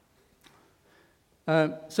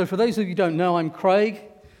So for those of you who don't know, I'm Craig,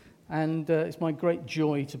 and it's my great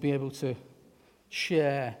joy to be able to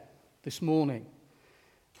share this morning.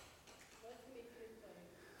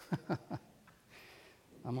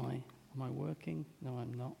 Am I working? No,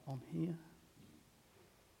 I'm not on here.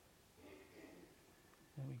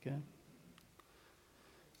 There we go.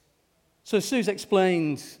 So Sue's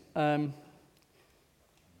explained, I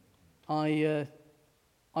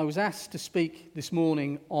was asked to speak this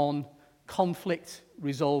morning on conflict,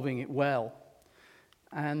 resolving it well.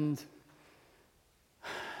 And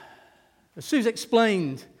as Sue's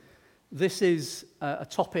explained, this is a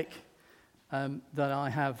topic that I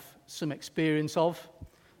have some experience of.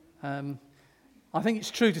 I think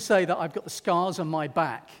it's true to say that I've got the scars on my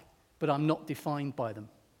back, but I'm not defined by them.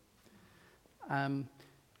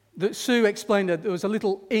 That Sue explained that there was a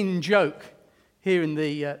little in-joke here in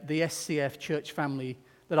the SCF church family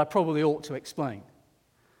that I probably ought to explain.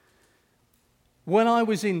 When I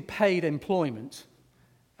was in paid employment,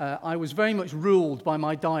 I was very much ruled by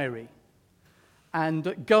my diary.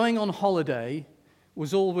 And going on holiday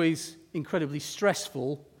was always incredibly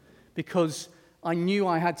stressful because I knew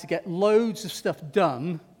I had to get loads of stuff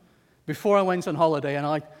done before I went on holiday.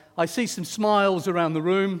 And I see some smiles around the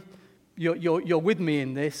room. You're with me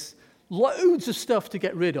in this. Loads of stuff to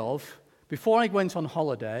get rid of before I went on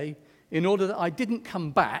holiday in order that I didn't come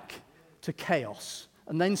back to chaos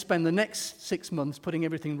and then spend the next 6 months putting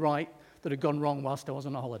everything right that had gone wrong whilst I was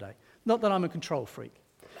on a holiday. Not that I'm a control freak.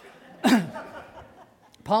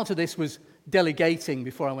 Part of this was delegating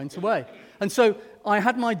before I went away. And so I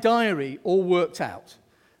had my diary all worked out,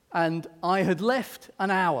 and I had left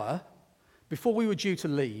an hour before we were due to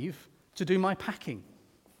leave to do my packing.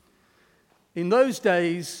 In those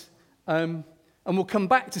days, and we'll come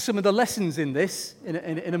back to some of the lessons in this in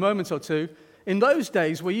a moment or two, in those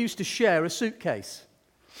days we used to share a suitcase.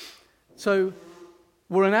 So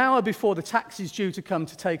we're an hour before the taxi's due to come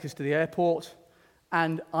to take us to the airport,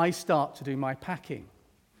 and I start to do my packing.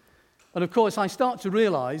 And of course, I start to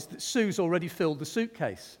realize that Sue's already filled the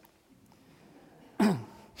suitcase.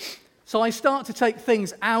 So I start to take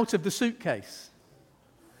things out of the suitcase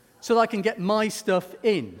so that I can get my stuff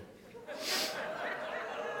in.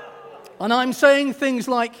 And I'm saying things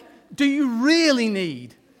like, do you really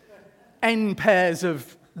need N pairs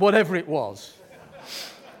of whatever it was?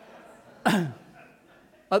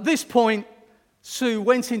 At this point, Sue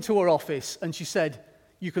went into her office and she said,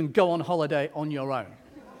 you can go on holiday on your own.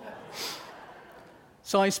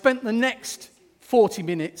 So I spent the next 40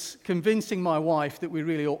 minutes convincing my wife that we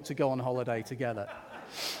really ought to go on holiday together.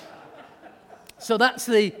 So that's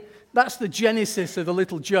the genesis of the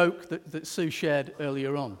little joke that Sue shared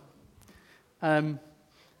earlier on.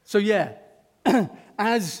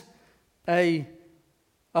 As a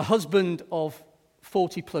husband of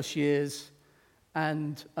 40 plus years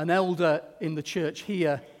and an elder in the church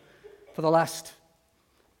here for the last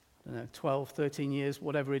 12, 13 years,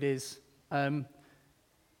 whatever it is,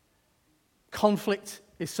 conflict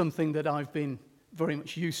is something that I've been very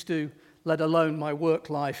much used to, let alone my work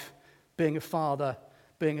life, being a father,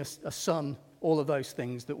 being a son, all of those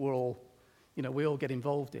things that we all get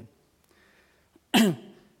involved in.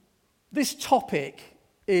 This topic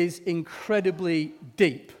is incredibly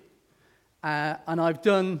deep, and I've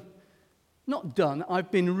been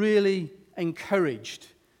really encouraged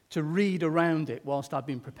to read around it whilst I've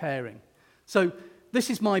been preparing. So this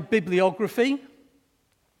is my bibliography,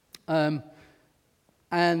 and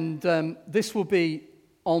this will be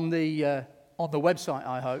on the website,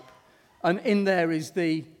 I hope. And in there is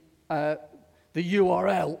the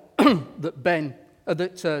URL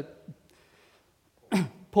that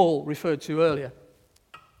Paul referred to earlier.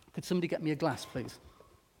 Could somebody get me a glass, please?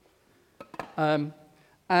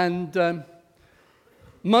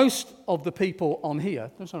 Most of the people on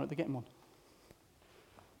here, that's all right, they're getting one.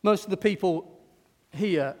 Most of the people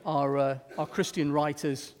here are Christian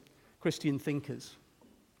writers, Christian thinkers.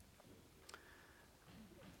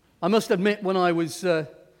 I must admit, when I was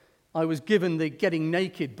given the Getting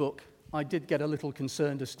Naked book, I did get a little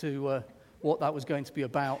concerned as to what that was going to be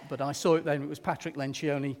about, but I saw it then, it was Patrick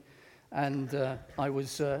Lencioni, and I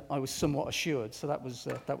was somewhat assured, so that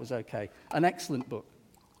was okay. An excellent book.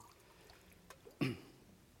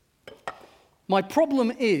 My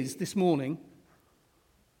problem is, this morning,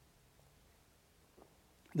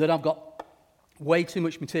 that I've got way too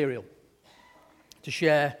much material to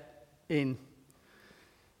share in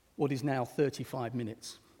what is now 35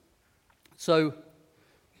 minutes. So,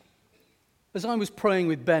 as I was praying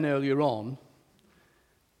with Ben earlier on,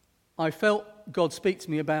 I felt God speak to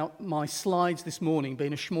me about my slides this morning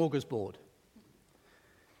being a smorgasbord,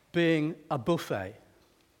 being a buffet.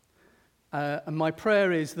 And my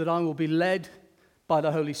prayer is that I will be led by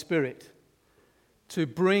the Holy Spirit to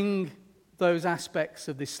bring those aspects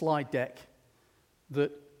of this slide deck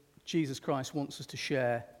that Jesus Christ wants us to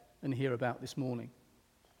share and hear about this morning.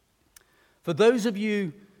 For those of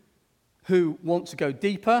you who want to go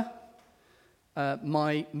deeper,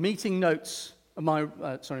 my meeting notes,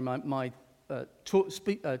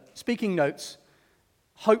 speaking notes,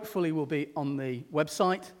 hopefully will be on the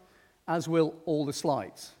website, as will all the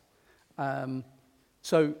slides.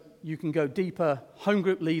 So you can go deeper. Home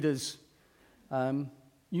group leaders,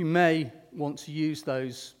 you may want to use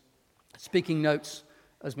those speaking notes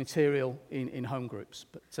as material in home groups,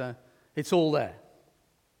 but it's all there.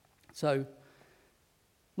 So,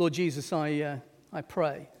 Lord Jesus, I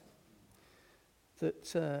pray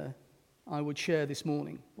that I would share this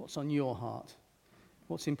morning what's on your heart,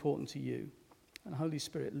 what's important to you. And Holy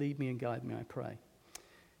Spirit, lead me and guide me, I pray.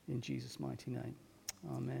 In Jesus' mighty name.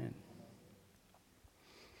 Amen.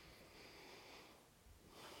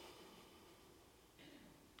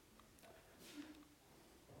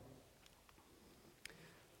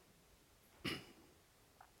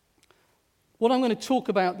 What I'm going to talk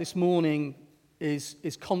about this morning is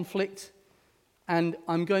conflict, and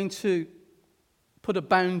I'm going to put a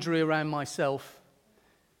boundary around myself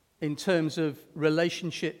in terms of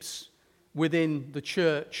relationships within the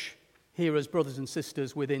church here as brothers and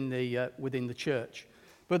sisters within the church.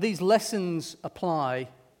 But these lessons apply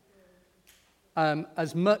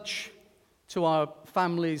as much to our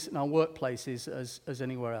families and our workplaces as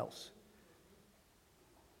anywhere else.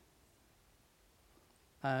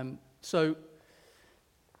 So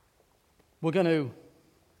we're going to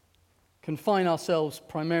confine ourselves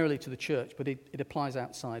primarily to the church, but it applies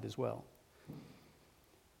outside as well.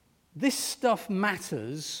 This stuff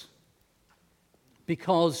matters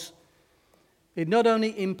because it not only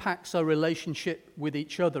impacts our relationship with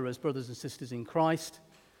each other as brothers and sisters in Christ,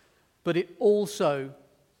 but it also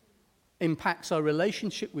impacts our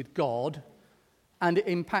relationship with God, and it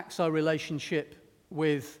impacts our relationship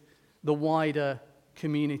with the wider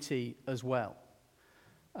community as well.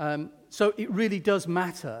 So it really does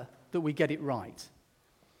matter that we get it right.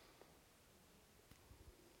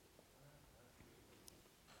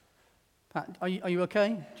 Pat, are you okay?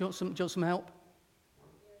 Do you want some help?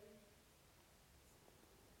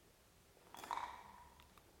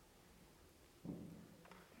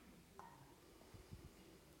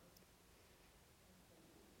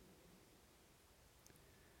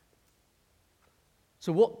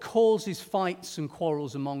 So what causes fights and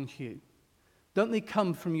quarrels among you? Don't they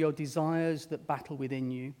come from your desires that battle within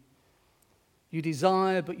you? You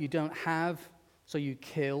desire, but you don't have, so you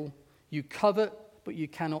kill. You covet, but you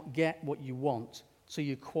cannot get what you want, so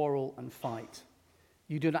you quarrel and fight.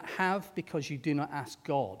 You do not have because you do not ask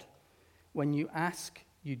God. When you ask,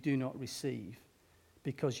 you do not receive,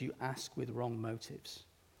 because you ask with wrong motives,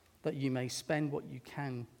 that you may spend what you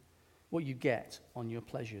get on your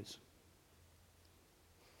pleasures.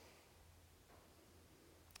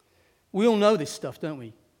 We all know this stuff, don't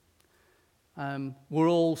we? We're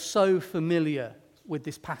all so familiar with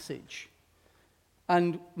this passage.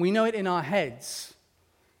 And we know it in our heads.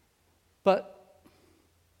 But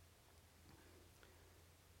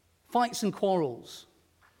fights and quarrels,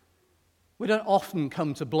 we don't often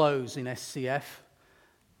come to blows in SCF.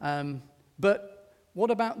 But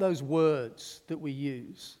what about those words that we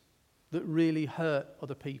use that really hurt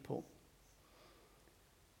other people?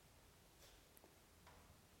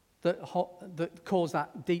 That cause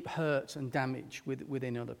that deep hurt and damage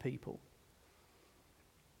within other people.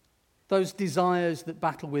 Those desires that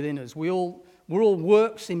battle within us. We're all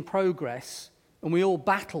works in progress, and we all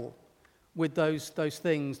battle with those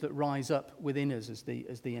things that rise up within us as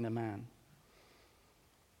the inner man.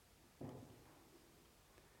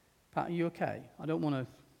 Pat, are you okay? I don't want to...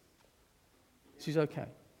 She's okay.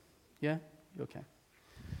 Yeah? You're okay.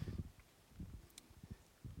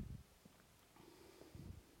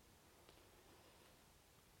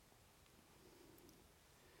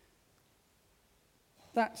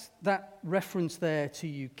 That reference there to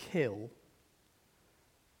you kill.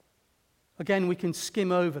 Again, we can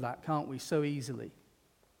skim over that, can't we, so easily.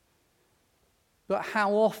 But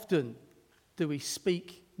how often do we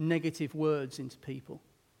speak negative words into people?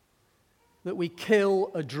 That we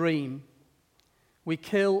kill a dream, we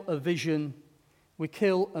kill a vision, we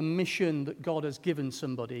kill a mission that God has given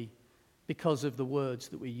somebody because of the words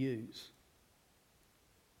that we use.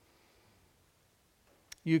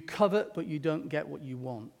 You covet, but you don't get what you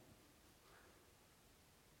want.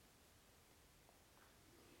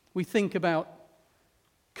 We think about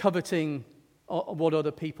coveting what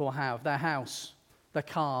other people have, their house, their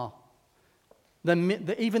car,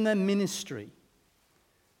 even their ministry.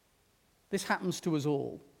 This happens to us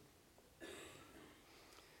all.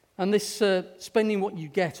 And this spending what you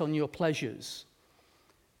get on your pleasures,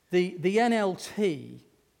 the NLT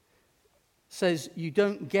says you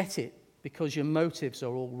don't get it because your motives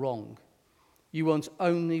are all wrong. You want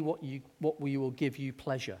only what will give you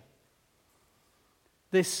pleasure.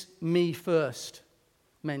 This me first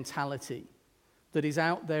mentality that is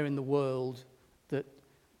out there in the world that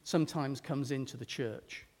sometimes comes into the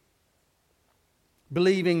church.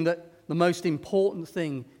 Believing that the most important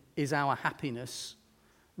thing is our happiness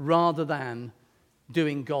rather than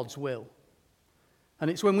doing God's will. And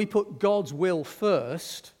it's when we put God's will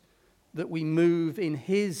first that we move in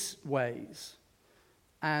His ways,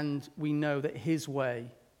 and we know that His way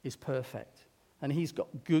is perfect and He's got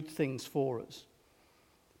good things for us.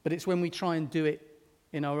 But it's when we try and do it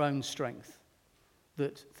in our own strength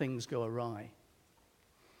that things go awry.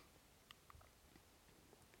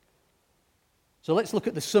 So let's look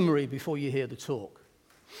at the summary before you hear the talk.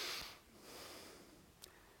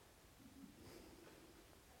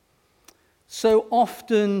 So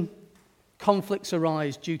often conflicts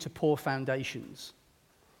arise due to poor foundations,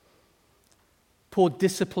 poor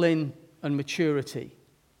discipline and maturity.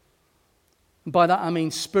 And by that I mean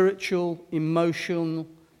spiritual, emotional,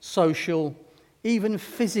 social, even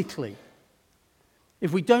physically.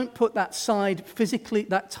 If we don't put that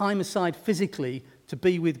time aside physically to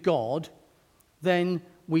be with God, then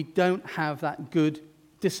we don't have that good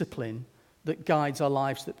discipline that guides our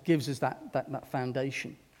lives, that gives us that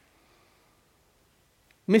foundation.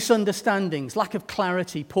 Misunderstandings, lack of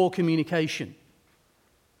clarity, poor communication.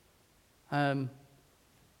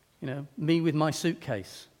 Me with my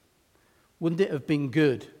suitcase. Wouldn't it have been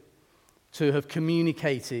good to have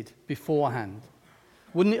communicated beforehand?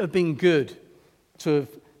 Wouldn't it have been good to have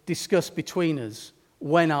discussed between us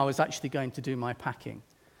when I was actually going to do my packing?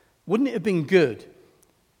 Wouldn't it have been good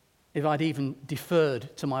if I'd even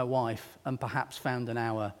deferred to my wife and perhaps found an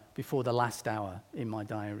hour before the last hour in my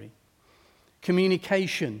diary?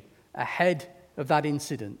 Communication ahead of that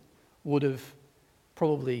incident would have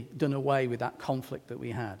probably done away with that conflict that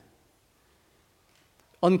we had.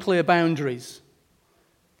 Unclear boundaries.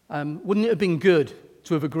 Wouldn't it have been good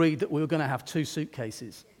to have agreed that we were going to have 2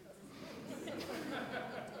 suitcases?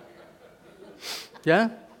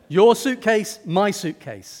 Yeah? Your suitcase, my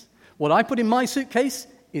suitcase. What I put in my suitcase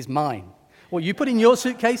is mine. What you put in your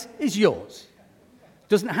suitcase is yours.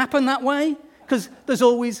 Doesn't happen that way because there's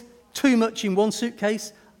always too much in one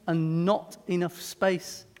suitcase and not enough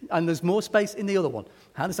space, and there's more space in the other one.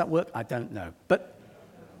 How does that work? I don't know, but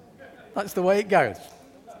that's the way it goes.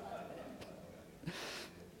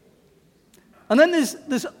 And then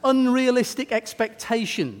there's unrealistic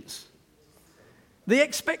expectations. The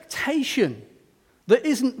expectation that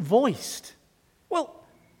isn't voiced. Well,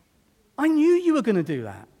 I knew you were going to do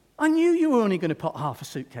that. I knew you were only going to put half a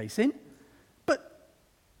suitcase in. But,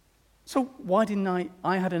 so why didn't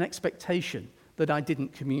I had an expectation that I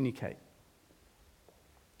didn't communicate.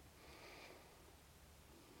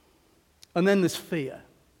 And then there's fear.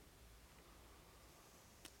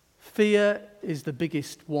 Fear is the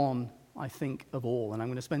biggest one, I think, of all, and I'm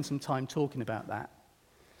going to spend some time talking about that.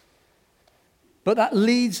 But that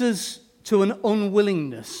leads us to an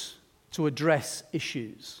unwillingness to address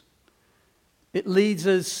issues. It leads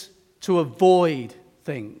us to avoid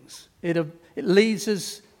things. It leads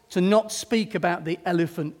us to not speak about the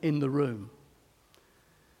elephant in the room.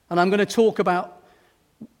 And I'm going to talk about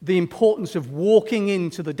the importance of walking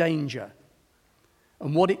into the danger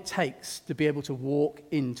and what it takes to be able to walk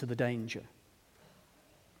into the danger.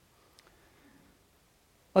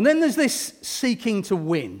 And then there's this seeking to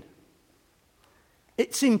win.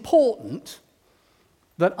 It's important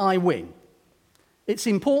that I win. It's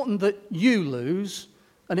important that you lose,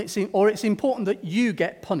 and it's important that you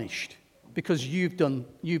get punished because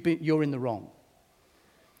you're in the wrong.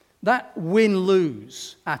 That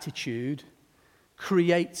win-lose attitude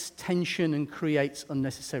creates tension and creates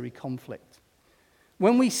unnecessary conflict.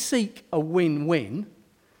 When we seek a win-win,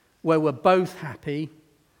 where we're both happy,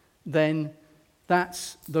 then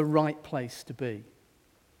that's the right place to be.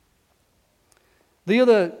 The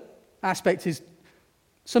other aspect is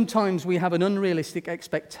sometimes we have an unrealistic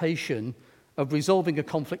expectation of resolving a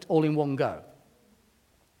conflict all in one go.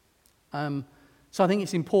 So I think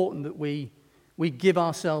it's important that we give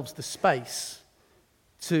ourselves the space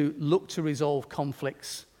to look to resolve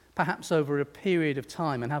conflicts, perhaps over a period of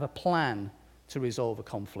time, and have a plan to resolve a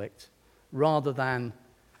conflict, rather than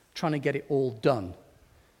trying to get it all done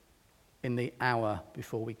in the hour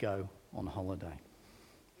before we go on holiday.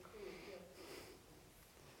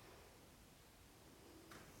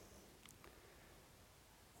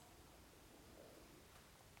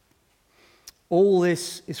 All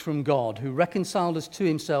this is from God, who reconciled us to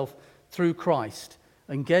himself through Christ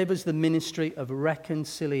and gave us the ministry of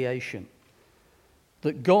reconciliation.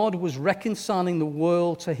 That God was reconciling the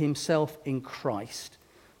world to himself in Christ,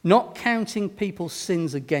 not counting people's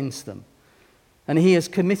sins against them. And he has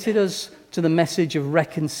committed us to the message of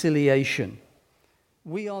reconciliation.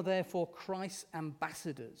 We are therefore Christ's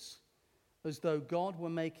ambassadors, as though God were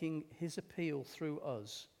making his appeal through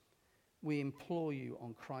us. We implore you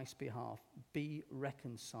on Christ's behalf, be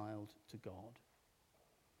reconciled to God.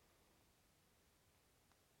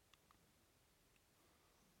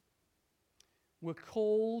 We're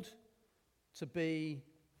called to be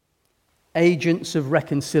agents of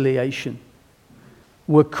reconciliation.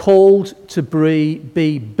 We're called to be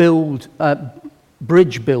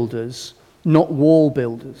bridge builders, not wall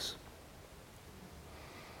builders.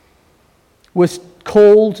 We're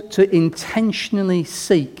called to intentionally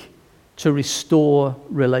seek to restore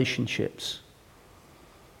relationships.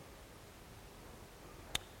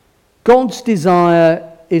 God's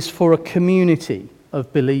desire is for a community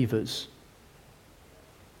of believers.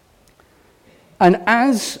 And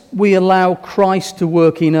as we allow Christ to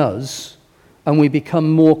work in us and we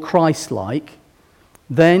become more Christ-like,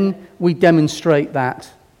 then we demonstrate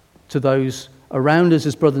that to those around us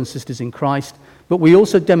as brothers and sisters in Christ, but we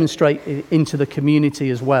also demonstrate it into the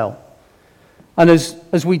community as well. And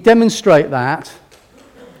as we demonstrate that,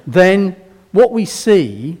 then what we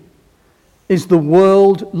see is the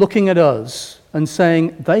world looking at us and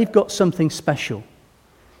saying, they've got something special.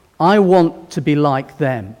 I want to be like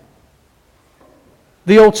them.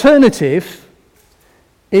 The alternative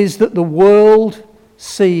is that the world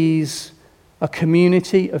sees a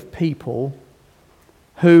community of people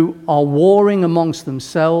who are warring amongst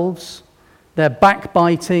themselves, they're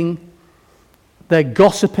backbiting, they're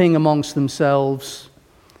gossiping amongst themselves,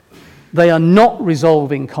 they are not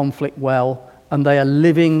resolving conflict well, and they are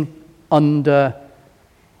living under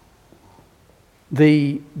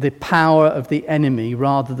the power of the enemy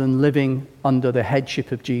rather than living under the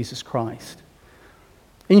headship of Jesus Christ.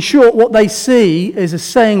 In short, what they see is us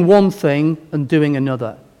saying one thing and doing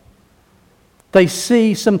another. They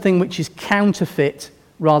see something which is counterfeit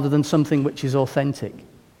rather than something which is authentic.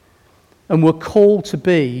 And we're called to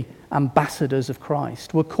be ambassadors of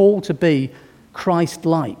Christ. We're called to be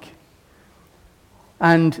Christ-like.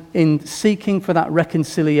 And in seeking for that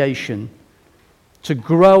reconciliation, to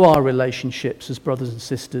grow our relationships as brothers and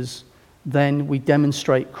sisters, then we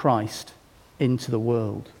demonstrate Christ into the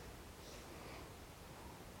world.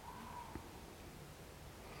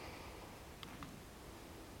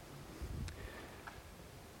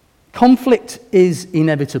 Conflict is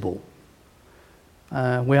inevitable.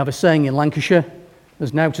 We have a saying in Lancashire,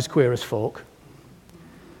 there's nought as queer as folk.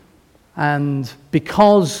 And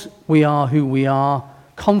because we are who we are,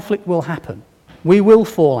 conflict will happen. We will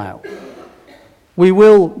fall out. We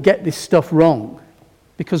will get this stuff wrong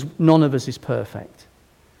because none of us is perfect.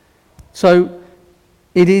 So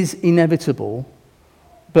it is inevitable,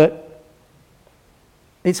 but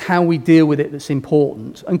it's how we deal with it that's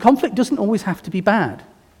important. And conflict doesn't always have to be bad.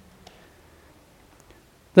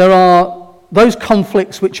 There are those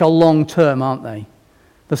conflicts which are long-term, aren't they?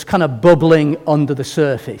 There's kind of bubbling under the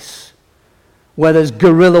surface, where there's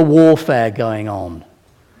guerrilla warfare going on,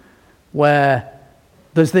 where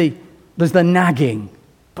there's the nagging,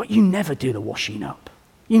 but you never do the washing up.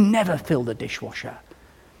 You never fill the dishwasher.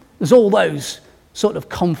 There's all those sort of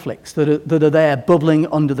conflicts that are there bubbling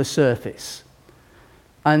under the surface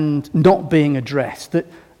and not being addressed, that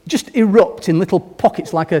just erupt in little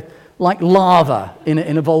pockets like lava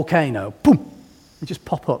in a volcano. Boom! They just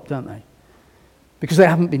pop up, don't they? Because they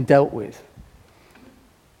haven't been dealt with.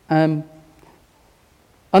 And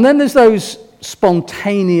then there's those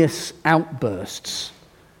spontaneous outbursts.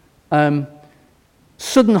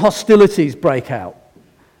 Sudden hostilities break out.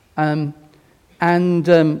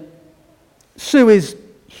 Sue is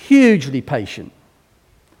hugely patient.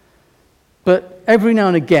 But every now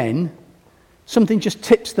and again, something just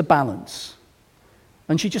tips the balance.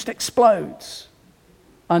 And she just explodes.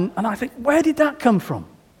 And I think, where did that come from?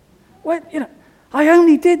 I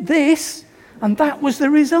only did this, and that was the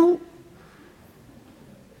result.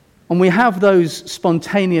 And we have those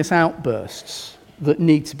spontaneous outbursts that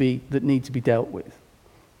need to be dealt with.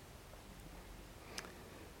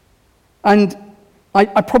 And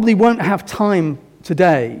I probably won't have time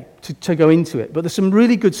today to go into it, but there's some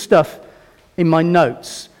really good stuff in my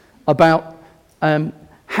notes about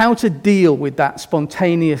how to deal with that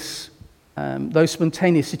those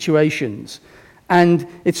spontaneous situations. And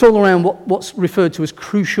it's all around what's referred to as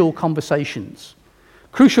crucial conversations.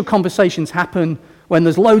 Crucial conversations happen when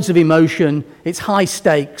there's loads of emotion, it's high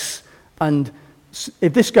stakes, and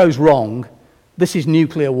if this goes wrong, this is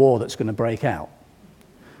nuclear war that's going to break out.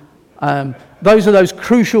 Those are those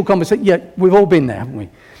crucial conversations. Yeah, we've all been there, haven't we?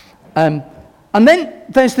 And then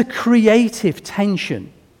there's the creative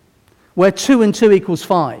tension, where 2 and 2 equals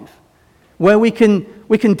 5, where we can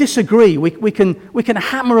disagree, we can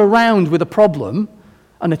hammer around with a problem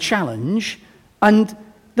and a challenge, and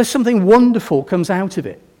there's something wonderful comes out of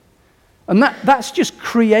it. And that's just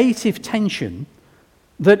creative tension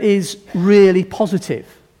that is really positive.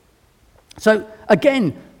 So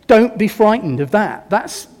again, don't be frightened of that.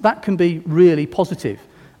 That can be really positive.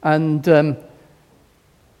 And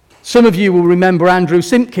some of you will remember Andrew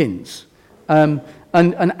Simpkins. And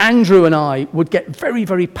Andrew and I would get very,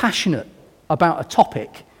 very passionate about a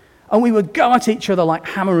topic, and we would go at each other like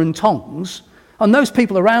hammer and tongs, and those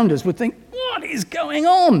people around us would think, what is going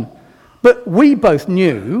on? But we both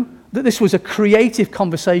knew that this was a creative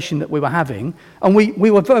conversation that we were having, and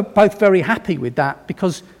we were both very happy with that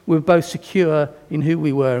because we were both secure in who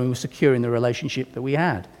we were and we were secure in the relationship that we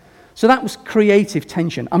had. So that was creative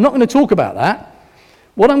tension. I'm not going to talk about that.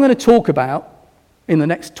 What I'm going to talk about in the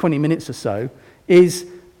next 20 minutes or so is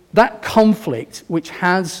that conflict which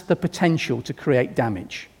has the potential to create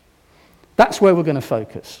damage. That's where we're going to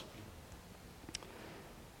focus.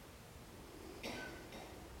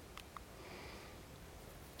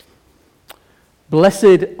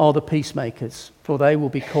 Blessed are the peacemakers, for they will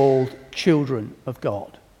be called children of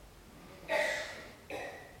God.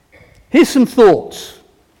 Here's some thoughts.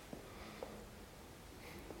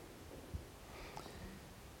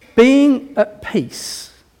 Being at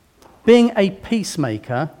peace, being a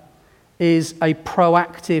peacemaker, is a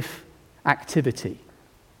proactive activity.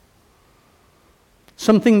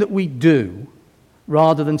 Something that we do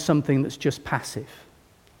rather than something that's just passive.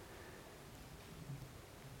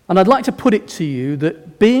 And I'd like to put it to you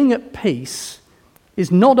that being at peace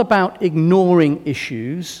is not about ignoring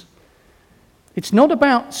issues. It's not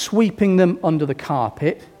about sweeping them under the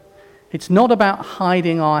carpet. It's not about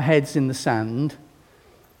hiding our heads in the sand,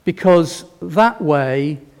 because that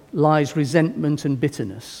way lies resentment and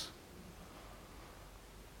bitterness.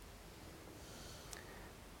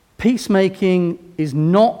 Peacemaking is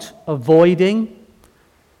not avoiding,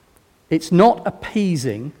 it's not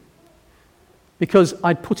appeasing, because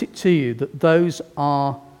I'd put it to you that those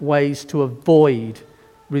are ways to avoid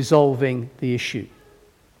resolving the issue.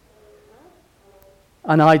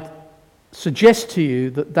 And I'd suggest to you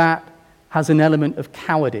that that has an element of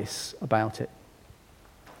cowardice about it.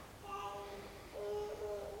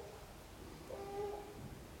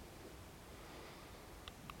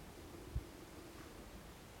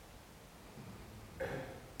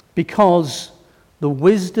 Because the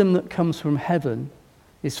wisdom that comes from heaven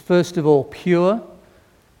is first of all pure,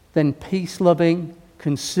 then peace-loving,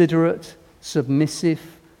 considerate,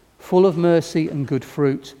 submissive, full of mercy and good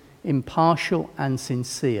fruit, impartial and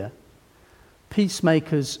sincere.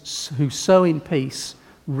 Peacemakers who sow in peace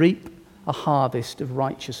reap a harvest of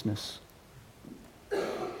righteousness.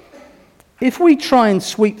 If we try and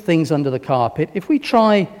sweep things under the carpet, if we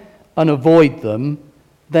try and avoid them,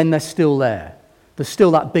 then they're still there. There's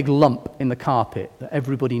still that big lump in the carpet that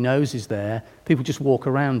everybody knows is there. People just walk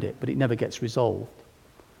around it, but it never gets resolved.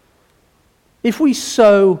 If we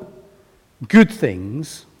sow good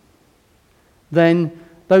things, then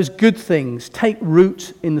those good things take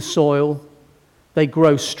root in the soil, they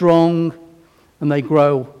grow strong, and they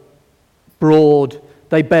grow broad.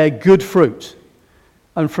 They bear good fruit.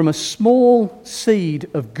 And from a small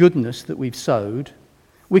seed of goodness that we've sowed,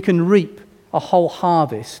 we can reap a whole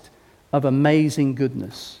harvest of amazing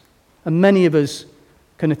goodness. And many of us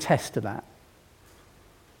can attest to that.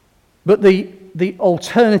 But the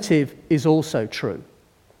alternative is also true.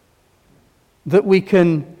 That we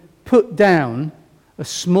can put down a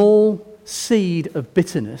small seed of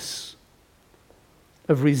bitterness,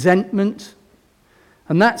 of resentment,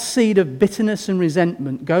 and that seed of bitterness and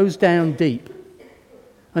resentment goes down deep,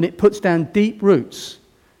 and it puts down deep roots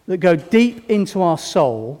that go deep into our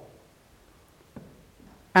soul,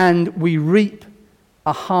 and we reap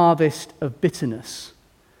a harvest of bitterness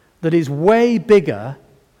that is way bigger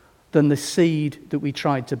than the seed that we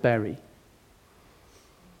tried to bury.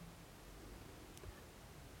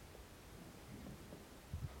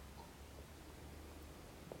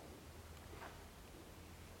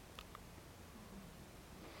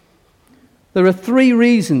 There are 3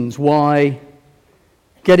 reasons why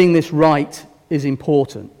getting this right is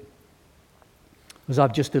important, as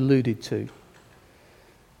I've just alluded to.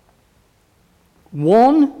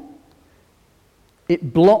 1,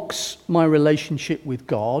 it blocks my relationship with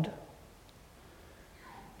God,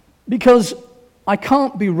 because I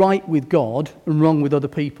can't be right with God and wrong with other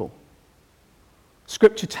people.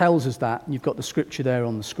 Scripture tells us that, and you've got the scripture there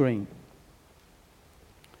on the screen.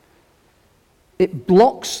 It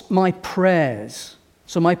blocks my prayers.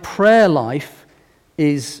 So my prayer life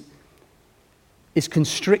is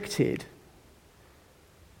constricted.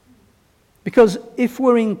 Because if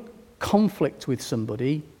we're in conflict with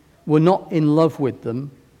somebody, we're not in love with them,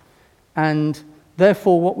 and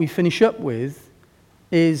therefore what we finish up with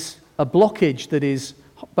is a blockage that is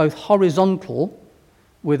both horizontal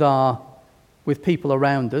with people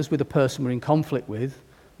around us, with the person we're in conflict with,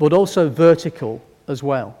 but also vertical as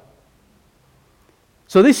well.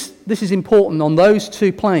 So this is important on those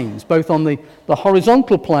two planes, both on the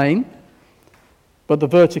horizontal plane, but the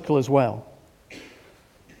vertical as well.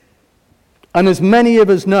 And as many of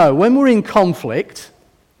us know, when we're in conflict,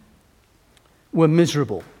 we're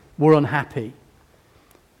miserable, we're unhappy.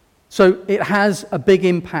 So it has a big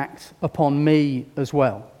impact upon me as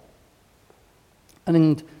well.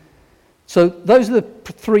 And so those are the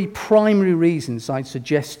three primary reasons I'd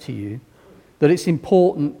suggest to you that it's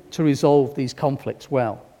important to resolve these conflicts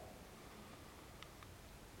well.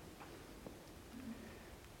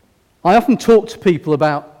 I often talk to people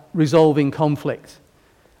about resolving conflict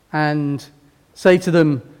and say to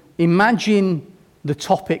them, imagine the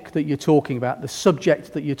topic that you're talking about, the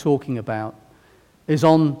subject that you're talking about, is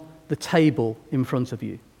on the table in front of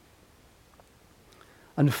you.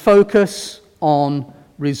 And focus on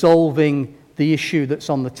resolving the issue that's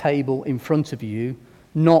on the table in front of you,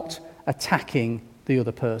 not attacking the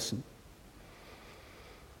other person.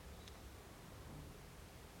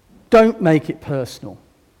 Don't make it personal.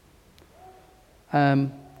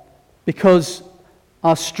 Because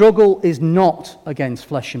our struggle is not against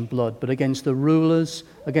flesh and blood, but against the rulers,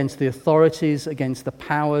 against the authorities, against the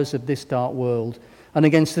powers of this dark world, and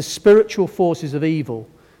against the spiritual forces of evil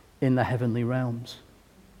in the heavenly realms.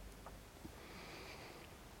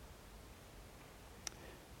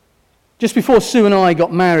 Just before Sue and I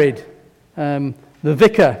got married, the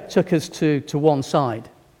vicar took us to one side,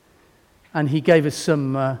 and he gave us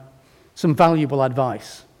some valuable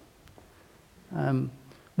advice.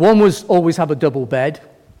 One was always have a double bed,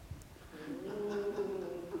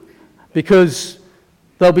 because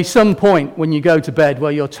there'll be some point when you go to bed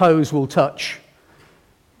where your toes will touch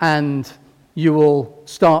and you will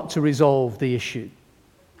start to resolve the issue.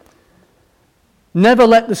 Never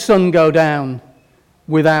let the sun go down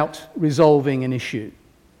without resolving an issue.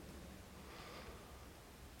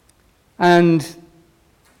 And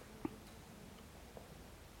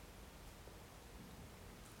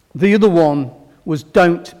the other one was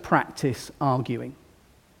don't practice arguing.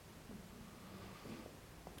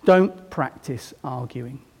 Don't practice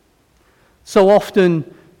arguing. So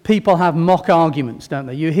often people have mock arguments, don't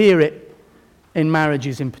they? You hear it in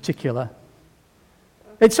marriages in particular.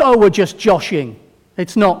 It's, oh, we're just joshing.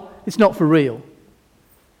 It's not for real.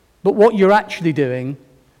 But what you're actually doing,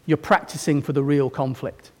 you're practicing for the real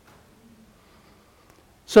conflict.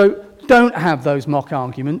 So don't have those mock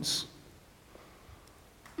arguments.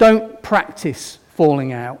 Don't practice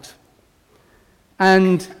falling out.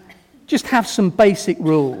 And just have some basic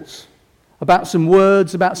rules about some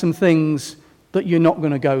words, about some things that you're not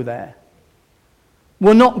going to go there.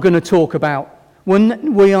 We're not going to talk about,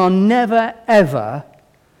 we are never, ever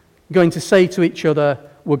going to say to each other,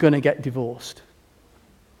 we're going to get divorced.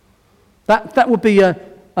 That would be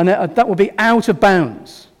that would be out of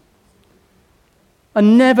bounds.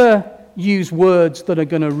 And never use words that are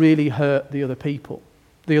going to really hurt the other people,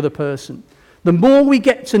 the other person. The more we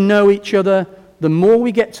get to know each other, the more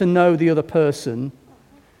we get to know the other person,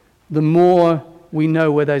 the more we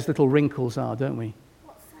know where those little wrinkles are, don't we?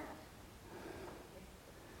 What's that?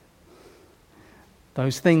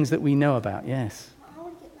 Those things that we know about, yes. I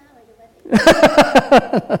want to get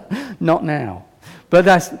married already. Not now. But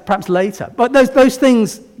that's perhaps later. But those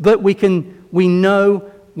things that we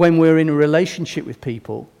know when we're in a relationship with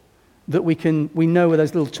people, that we know where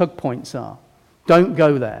those little tug points are. Don't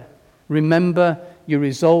go there. Remember, you're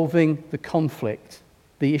resolving the conflict,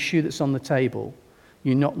 the issue that's on the table.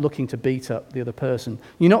 You're not looking to beat up the other person.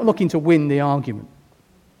 You're not looking to win the argument.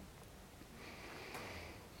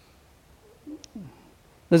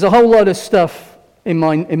 There's a whole lot of stuff in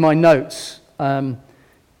my notes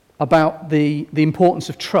about the importance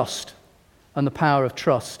of trust and the power of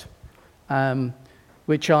trust,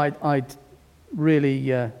 which I'd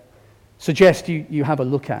really suggest you have a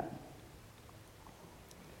look at.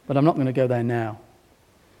 But I'm not going to go there now.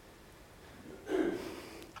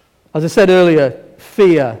 As I said earlier,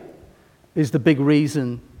 fear is the big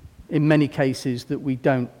reason in many cases that we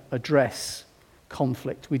don't address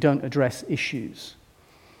conflict, we don't address issues.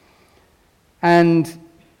 And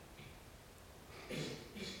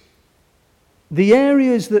the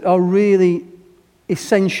areas that are really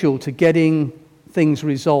essential to getting things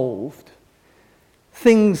resolved,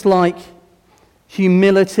 things like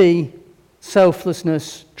humility,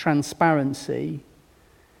 selflessness, transparency,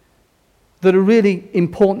 that are really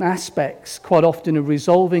important aspects quite often of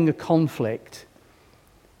resolving a conflict,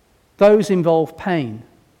 those involve pain.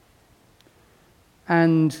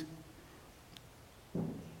 And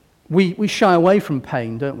we shy away from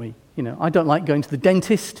pain, don't we? You know, I don't like going to the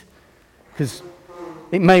dentist because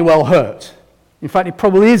it may well hurt. In fact, it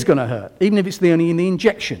probably is going to hurt, even if it's only in the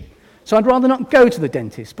injection. So I'd rather not go to the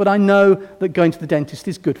dentist, but I know that going to the dentist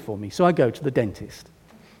is good for me, so I go to the dentist.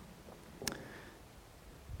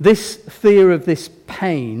 This fear of this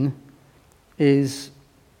pain is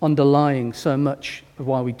underlying so much of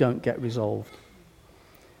why we don't get resolved.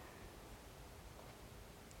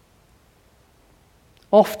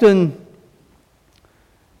 Often,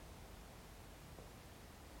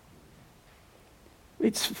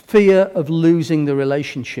 it's fear of losing the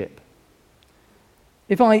relationship.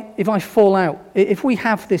 If I fall out, if we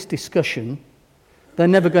have this discussion, they're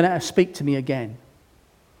never going to speak to me again.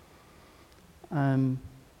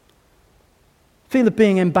 Feel of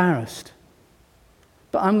being embarrassed.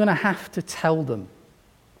 But I'm going to have to tell them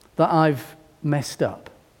that I've messed up.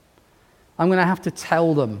 I'm going to have to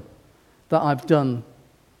tell them that I've done,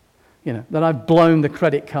 that I've blown the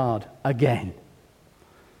credit card again.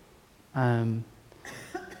 That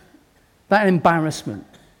embarrassment.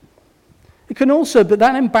 But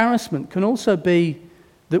that embarrassment can also be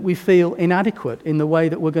that we feel inadequate in the way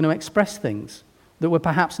that we're going to express things, that we're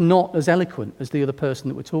perhaps not as eloquent as the other person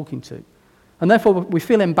that we're talking to. And therefore, we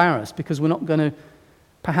feel embarrassed because we're not going to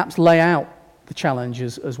perhaps lay out the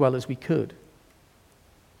challenges as well as we could.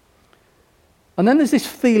 And then there's this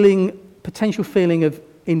potential feeling of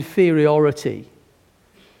inferiority.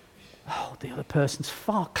 Oh, the other person's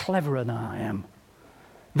far cleverer than I am.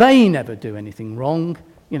 They never do anything wrong.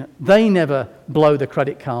 They never blow the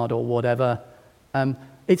credit card or whatever.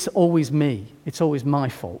 It's always me. It's always my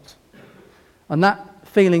fault. And that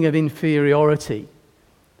feeling of inferiority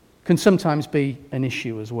can sometimes be an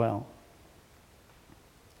issue as well.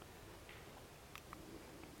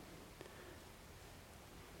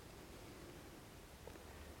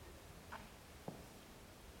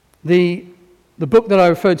 The book that I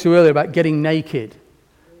referred to earlier about Getting Naked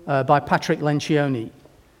by Patrick Lencioni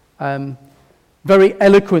very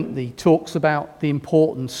eloquently talks about the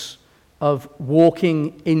importance of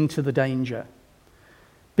walking into the danger,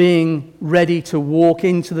 being ready to walk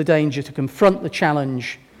into the danger, to confront the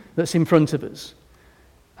challenge that's in front of us.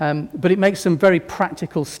 But it makes some very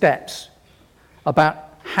practical steps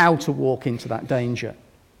about how to walk into that danger.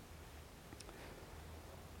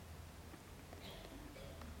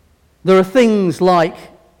 There are things like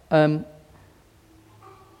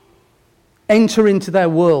enter into their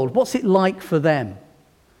world. What's it like for them?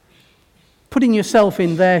 Putting yourself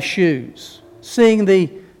in their shoes, seeing the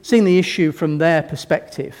issue from their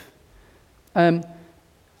perspective,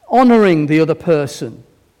 honouring the other person,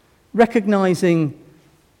 recognising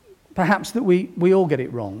perhaps that we all get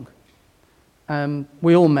it wrong,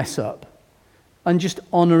 we all mess up, and just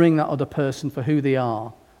honouring that other person for who they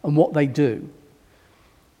are and what they do.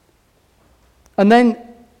 And then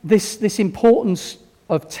this importance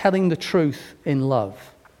of telling the truth in love.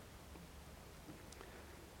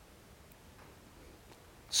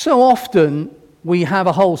 So often we have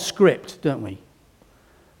a whole script, don't we?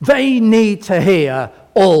 They need to hear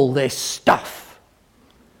all this stuff.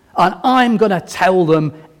 And I'm going to tell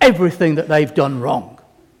them everything that they've done wrong.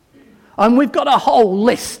 And we've got a whole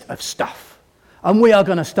list of stuff. And we are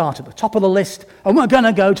going to start at the top of the list, and we're going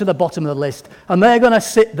to go to the bottom of the list, and they're going to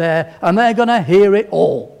sit there, and they're going to hear it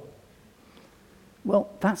all. Well,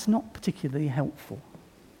 that's not particularly helpful.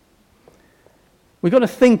 We've got to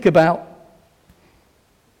think about,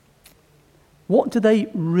 what do they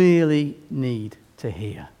really need to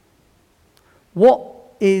hear? What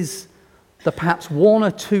is the perhaps one or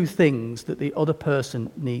two things that the other person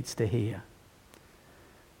needs to hear?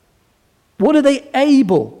 What are they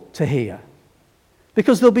able to hear?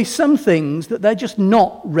 Because there'll be some things that they're just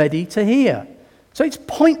not ready to hear. So it's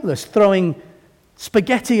pointless throwing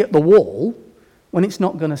spaghetti at the wall when it's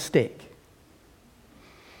not going to stick.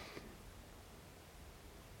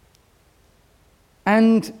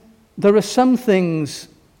 And there are some things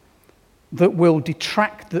that will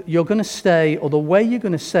detract, that you're going to say, or the way you're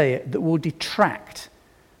going to say it, that will detract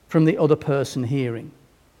from the other person hearing.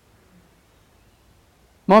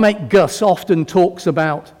 My mate Gus often talks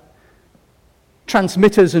about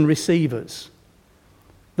transmitters and receivers,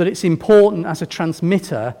 that it's important as a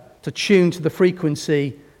transmitter to tune to the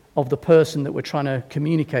frequency of the person that we're trying to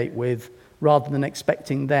communicate with rather than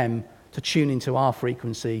expecting them to tune into our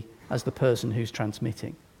frequency as the person who's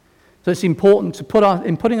transmitting. So it's important to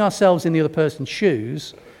in putting ourselves in the other person's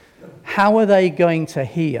shoes, how are they going to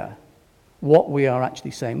hear what we are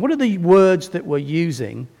actually saying? What are the words that we're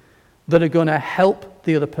using that are going to help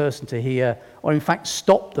the other person to hear, or in fact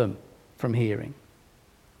stop them from hearing?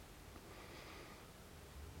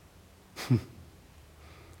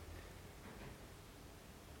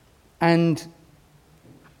 And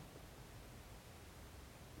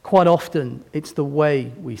quite often, it's the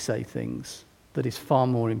way we say things that is far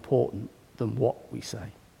more important than what we say.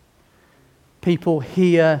 People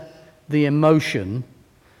hear the emotion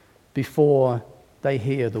before they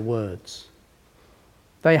hear the words.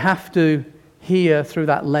 They have to hear through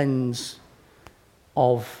that lens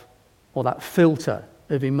or that filter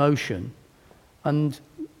of emotion, and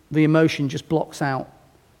the emotion just blocks out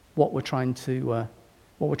what we're trying to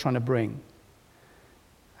bring.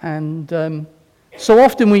 And so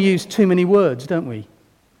often we use too many words, don't we?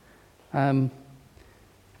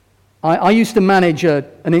 I used to manage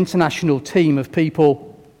an international team of people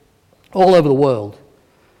all over the world,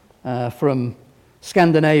 from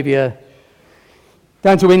Scandinavia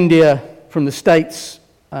down to India, from the States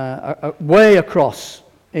way across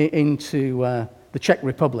into the Czech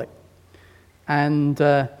Republic. And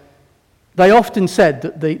they often said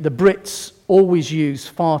that the Brits always use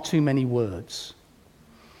far too many words.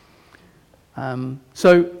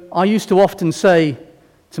 So I used to often say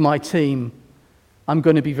to my team, I'm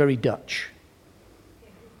going to be very Dutch.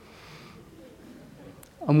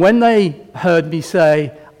 And when they heard me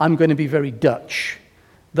say, I'm going to be very Dutch,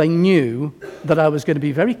 they knew that I was going to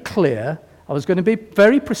be very clear, I was going to be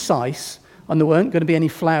very precise, and there weren't going to be any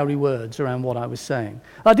flowery words around what I was saying.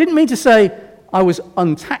 I didn't mean to say I was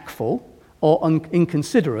untactful or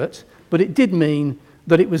inconsiderate, but it did mean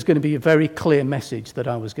that it was going to be a very clear message that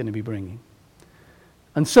I was going to be bringing.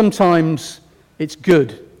 And sometimes it's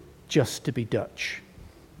good just to be Dutch.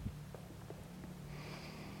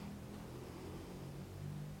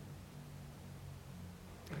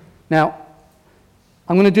 Now,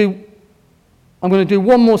 I'm going to do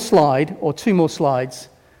one more slide or two more slides,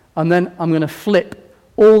 and then I'm going to flip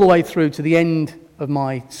all the way through to the end of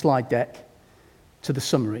my slide deck to the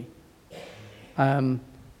summary,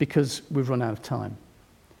 because we've run out of time.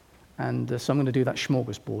 And so I'm going to do that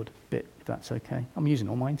smorgasbord bit, if that's okay. I'm using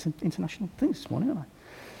all my international things this morning,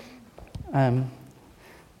 aren't I?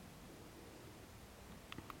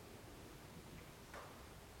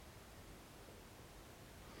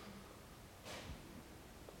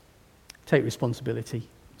 Take responsibility.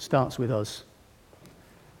 Starts with us.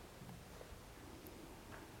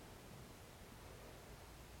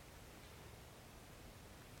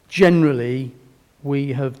 Generally,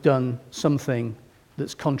 we have done something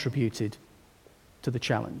that's contributed to the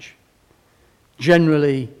challenge.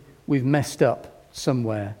 Generally, we've messed up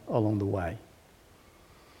somewhere along the way.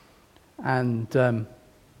 And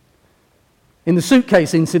in the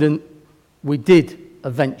suitcase incident, we did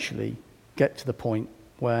eventually get to the point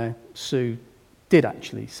where Sue did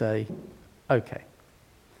actually say, okay,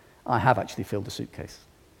 I have actually filled the suitcase.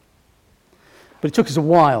 But it took us a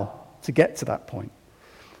while to get to that point.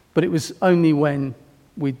 But it was only when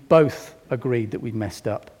we both agreed that we'd messed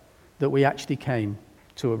up that we actually came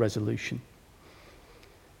to a resolution.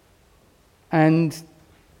 And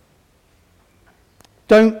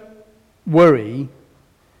don't worry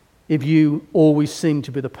if you always seem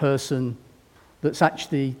to be the person that's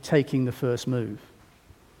actually taking the first move.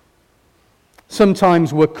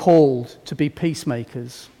 Sometimes we're called to be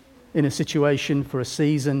peacemakers in a situation, for a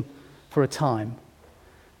season, for a time.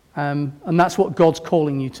 And that's what God's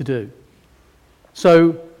calling you to do.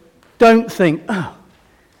 So don't think, oh,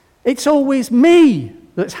 it's always me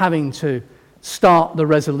that's having to start the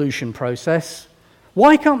resolution process.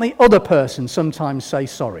 Why can't the other person sometimes say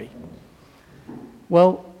sorry?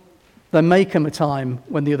 Well, there may come a time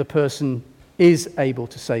when the other person is able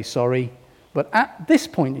to say sorry, but at this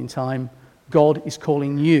point in time, God is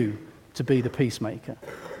calling you to be the peacemaker.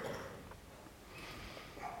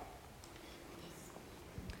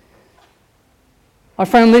 I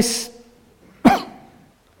found this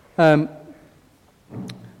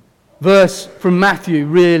verse from Matthew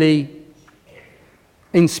really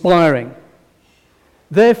inspiring.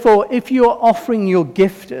 Therefore, if you are offering your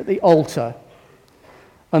gift at the altar,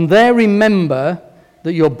 and there remember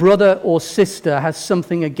that your brother or sister has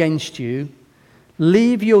something against you,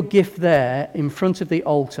 leave your gift there in front of the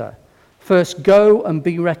altar. First go and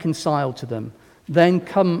be reconciled to them, then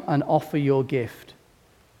come and offer your gift.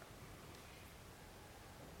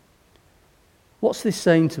 What's this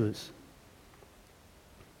saying to us?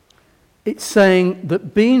 it's saying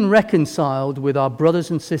that being reconciled with our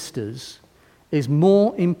brothers and sisters is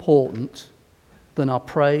more important than our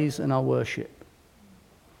praise and our worship.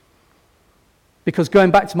 Because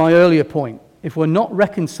going back to my earlier point, if we're not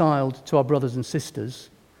reconciled to our brothers and sisters,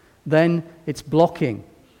 then it's blocking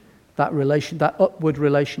that upward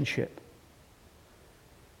relationship.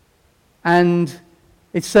 And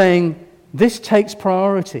it's saying this takes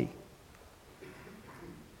priority.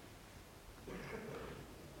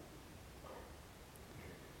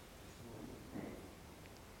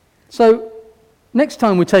 So, next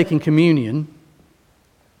time we're taking communion,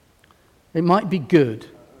 it might be good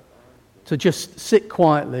to just sit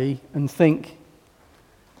quietly and think,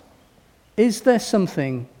 is there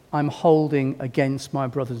something I'm holding against my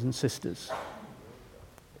brothers and sisters?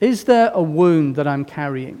 Is there a wound that I'm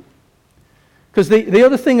carrying? Because the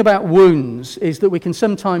other thing about wounds is that we can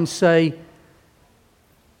sometimes say,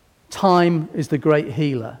 time is the great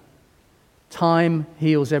healer. Time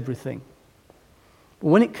heals everything. But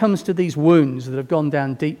when it comes to these wounds that have gone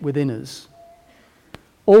down deep within us,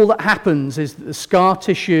 all that happens is that the scar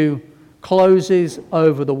tissue closes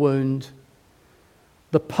over the wound,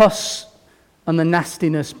 the pus and the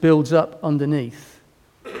nastiness builds up underneath,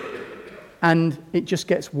 and it just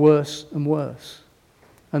gets worse and worse.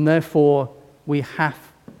 And therefore, we have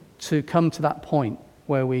to come to that point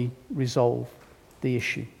where we resolve the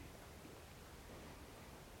issue.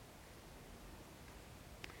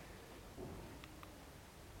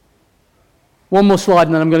 One more slide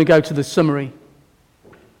and then I'm going to go to the summary.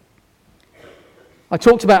 I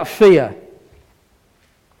talked about fear.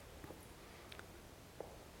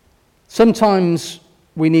 Sometimes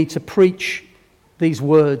we need to preach these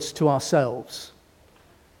words to ourselves.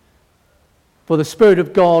 For the Spirit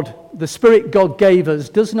of God, the Spirit God gave us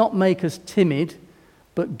does not make us timid,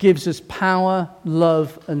 but gives us power,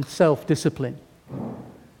 love, and self-discipline.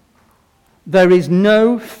 There is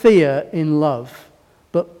no fear in love,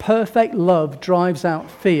 but perfect love drives out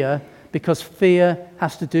fear because fear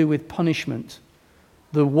has to do with punishment.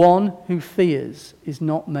 The one who fears is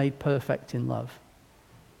not made perfect in love.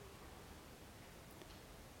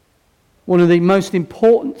 One of the most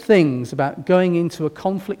important things about going into a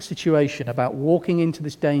conflict situation, about walking into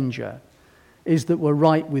this danger, is that we're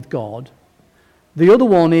right with God. The other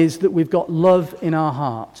one is that we've got love in our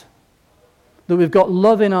heart. That we've got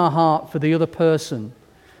love in our heart for the other person.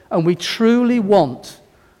 And we truly want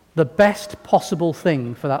the best possible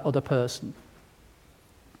thing for that other person.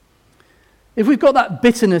 If we've got that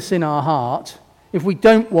bitterness in our heart, if we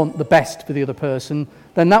don't want the best for the other person,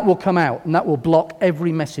 then that will come out and that will block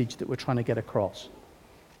every message that we're trying to get across.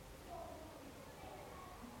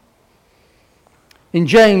 In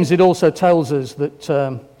James, it also tells us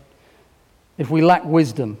that if we lack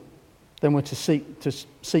wisdom, then we're to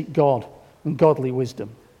seek God and godly wisdom.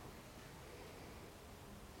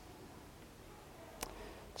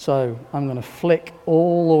 So I'm going to flick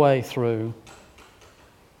all the way through.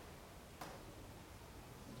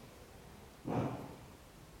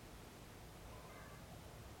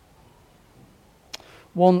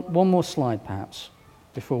 One more slide, perhaps,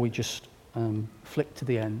 before we just flick to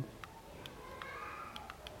the end.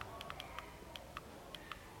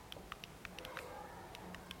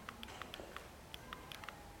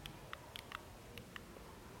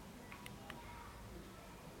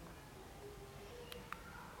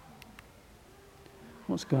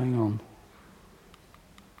 What's going on?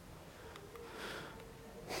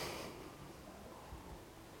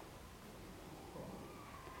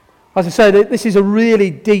 As I say, this is a really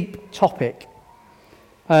deep topic.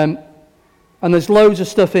 And there's loads of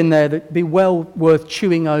stuff in there that'd be well worth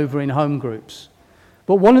chewing over in home groups.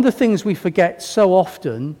 But one of the things we forget so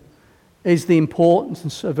often is the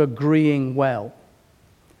importance of agreeing well.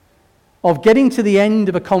 Of getting to the end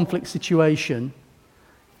of a conflict situation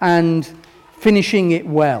and finishing it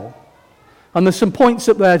well. And there's some points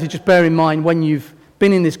up there to just bear in mind when you've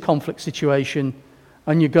been in this conflict situation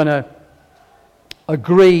and you're going to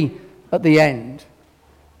agree at the end.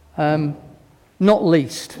 Not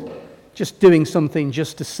least, just doing something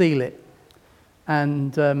just to seal it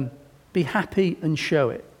and be happy and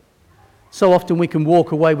show it. So often we can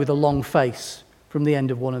walk away with a long face from the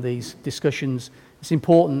end of one of these discussions. It's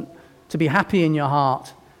important to be happy in your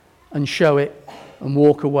heart and show it and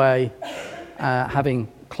walk away having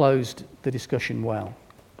closed the discussion well.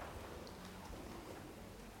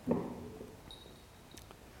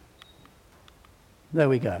 There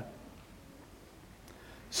we go.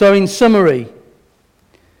 So in summary,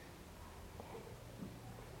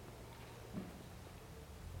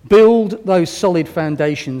 build those solid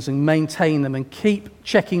foundations and maintain them and keep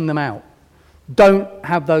checking them out. Don't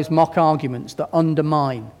have those mock arguments that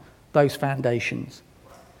undermine those foundations.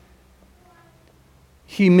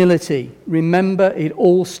 Humility. Remember, it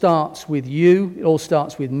all starts with you. It all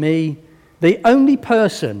starts with me. The only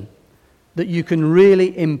person that you can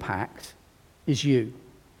really impact is you.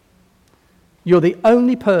 You're the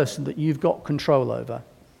only person that you've got control over.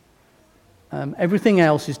 Everything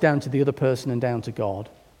else is down to the other person and down to God.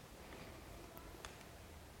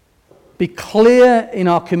 Be clear in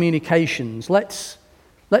our communications. Let's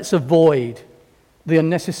avoid the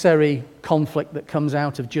unnecessary conflict that comes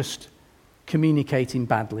out of just communicating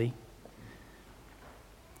badly.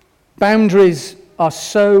 Boundaries are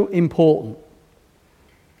so important.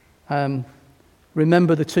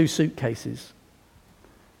 Remember the 2 suitcases.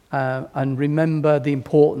 And remember the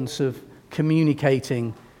importance of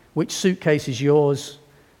communicating which suitcase is yours,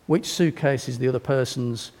 which suitcase is the other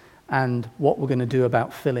person's, and what we're going to do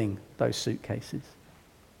about filling those suitcases.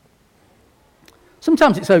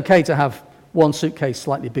 Sometimes it's okay to have one suitcase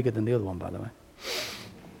slightly bigger than the other one, by the way.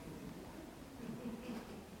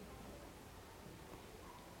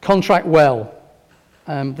 Contract well.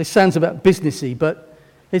 This sounds a bit businessy, but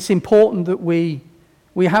it's important that we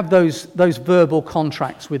have those verbal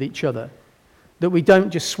contracts with each other, that we don't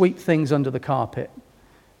just sweep things under the carpet,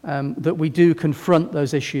 that we do confront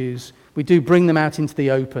those issues, we do bring them out into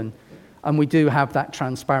the open, and we do have that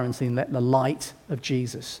transparency and let the light of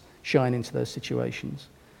Jesus shine into those situations.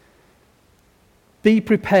 Be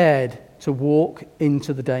prepared to walk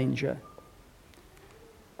into the danger.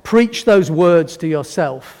 Preach those words to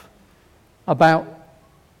yourself about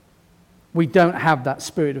we don't have that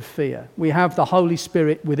spirit of fear. We have the Holy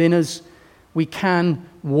Spirit within us. We can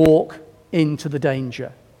walk into the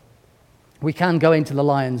danger. We can go into the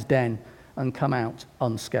lion's den and come out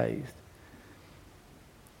unscathed.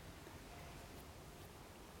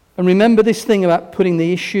 And remember this thing about putting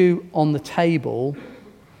the issue on the table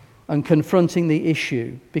and confronting the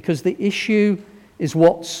issue, because the issue is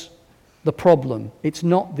what's the problem. It's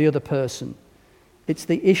not the other person. It's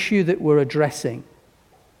the issue that we're addressing.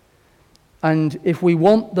 And if we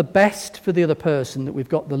want the best for the other person, that we've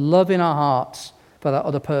got the love in our hearts for that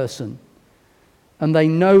other person, and they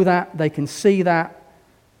know that, they can see that,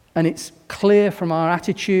 and it's clear from our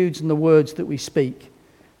attitudes and the words that we speak,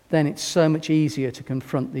 then it's so much easier to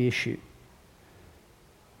confront the issue.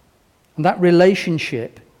 And that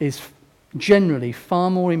relationship is generally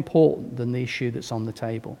far more important than the issue that's on the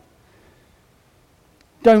table.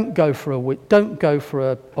 Don't go for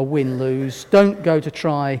a win-lose. Don't go to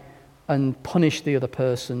try and punish the other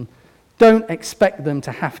person. Don't expect them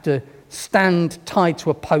to have to stand tied to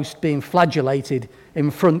a post being flagellated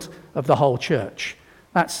in front of the whole church.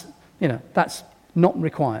 That's not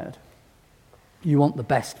required. You want the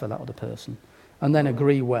best for that other person, and then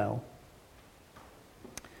agree well.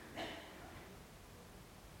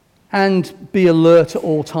 And be alert at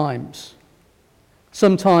all times.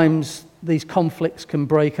 Sometimes these conflicts can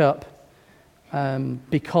break up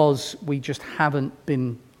because we just haven't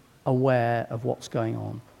been aware of what's going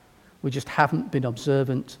on. We just haven't been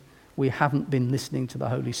observant. We haven't been listening to the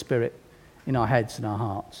Holy Spirit in our heads and our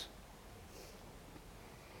hearts.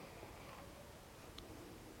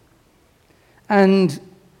 And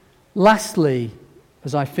lastly,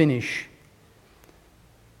 as I finish,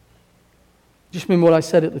 just remember what I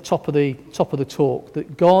said at the top of the talk,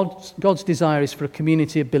 that God's desire is for a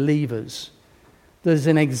community of believers that is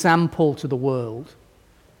an example to the world.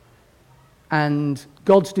 And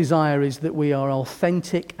God's desire is that we are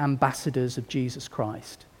authentic ambassadors of Jesus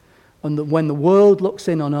Christ. And that when the world looks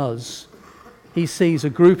in on us, he sees a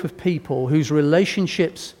group of people whose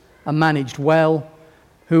relationships are managed well,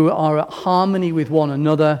 who are at harmony with one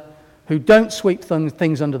another, who don't sweep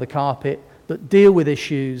things under the carpet, but deal with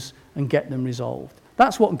issues and get them resolved.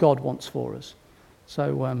 That's what God wants for us.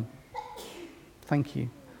 So, thank you.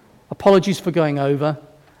 Apologies for going over.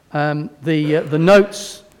 The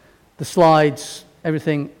notes, the slides,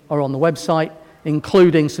 everything are on the website,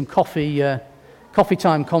 including some coffee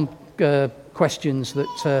time questions that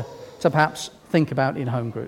to perhaps think about in home group.